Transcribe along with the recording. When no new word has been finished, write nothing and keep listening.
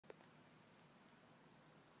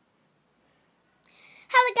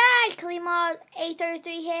Weekly Mars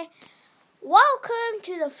 803 here. Welcome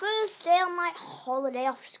to the first day of my holiday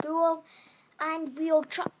off school, and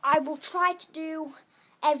I will try to do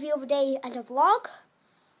every other day as a vlog.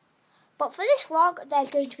 But for this vlog, there's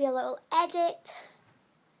going to be a little edit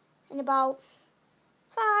in about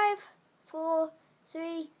 5, 4,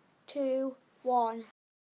 3, 2, 1.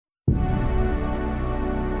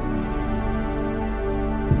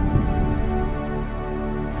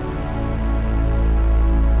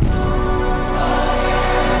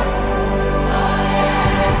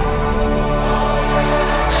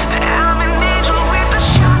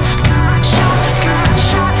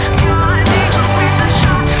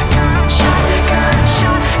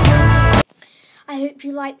 I hope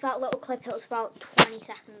you liked that little clip. It was about 20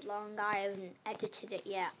 seconds long. I haven't edited it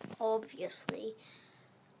yet, obviously.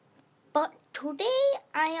 But today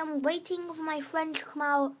I am waiting for my friend to come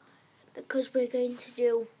out because we're going to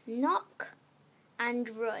do knock and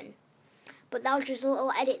run. But that was just a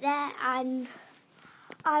little edit there, and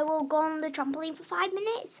I will go on the trampoline for 5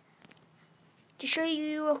 minutes to show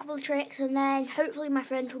you a couple of tricks, and then hopefully my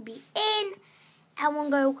friends will be in and we'll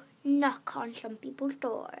go knock on some people's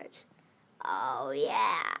doors. Oh,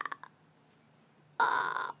 yeah.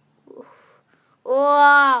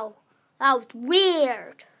 Wow. That was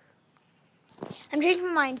weird. I'm changing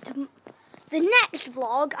my mind. The next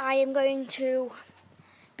vlog, I am going to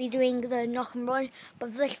be doing the knock and run.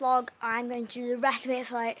 But for this vlog, I'm going to do the rest of it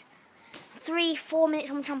for like 3-4 minutes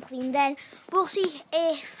on the trampoline. Then we'll see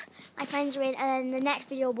if my friends are in. And then the next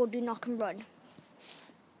video, we'll do knock and run.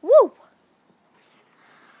 Woo!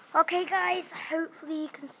 Okay, guys. Hopefully you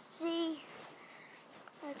can see.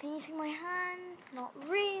 Can you see my hand? Not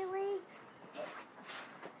really.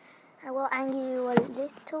 I will angle you a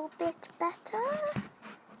little bit better.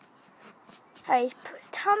 Guys,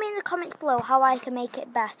 tell me in the comments below how I can make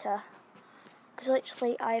it better. Because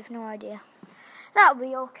literally, I have no idea. That'll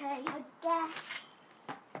be okay, I guess.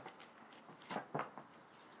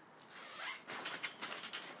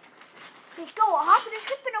 Let's go. Hopping and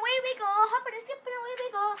skipping, away we go. Hopping and skipping, away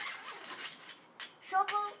we go.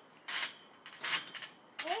 Shovel.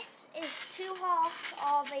 This is 2 halves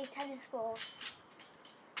of a tennis ball.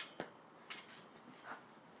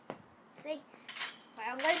 See? Right,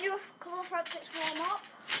 I'm going to do a couple of front flips warm up.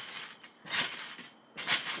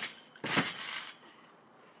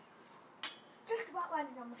 Just about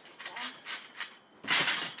landing on my feet there.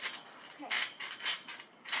 Okay.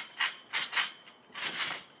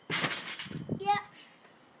 Yeah.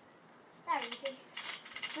 Very easy.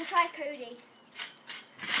 We'll try Cody.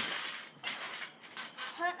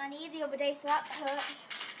 Hurt my knee the other day, so that hurts.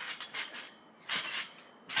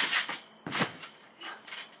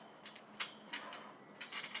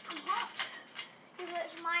 I'm hot, even though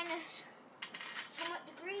it's minus somewhat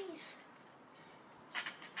degrees.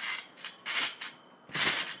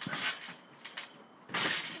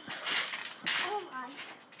 Oh my!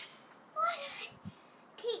 Why do I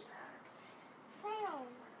keep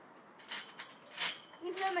failing?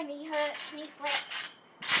 Even though my knee hurts, knee flip.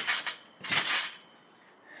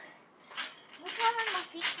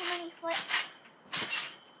 Feet so many flips.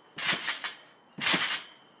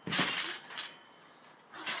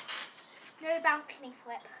 No balcony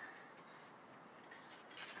flip.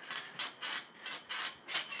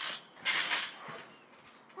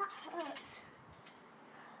 That hurts.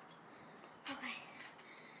 Okay.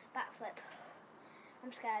 Back flip.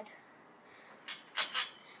 I'm scared.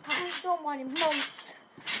 I haven't done one in months.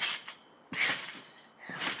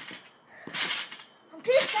 I'm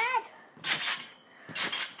too scared.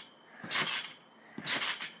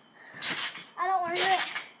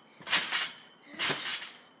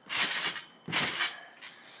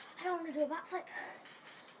 Do a backflip.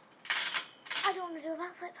 I don't want to do a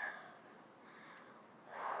backflip.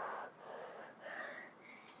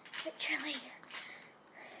 A bit chilly.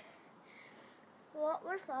 What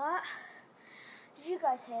was that? Did you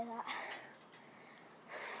guys hear that?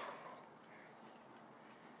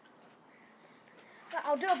 Right,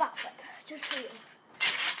 I'll do a backflip just for you.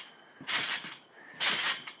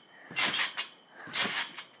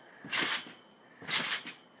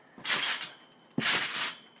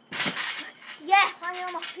 Yes, I'm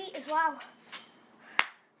on my feet as well.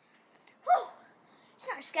 Whew. It's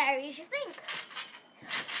not as scary as you think.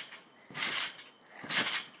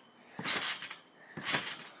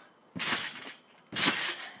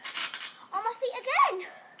 On my feet again.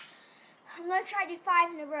 I'm going to try to do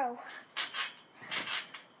 5 in a row.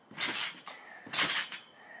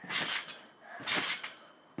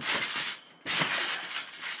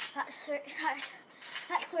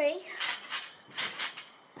 That's 3.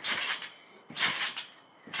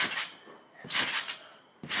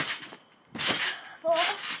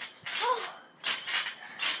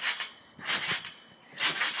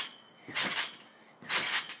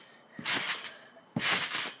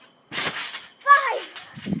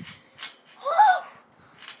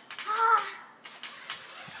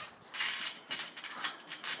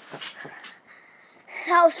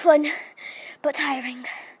 That was fun, but tiring.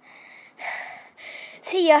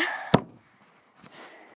 See ya.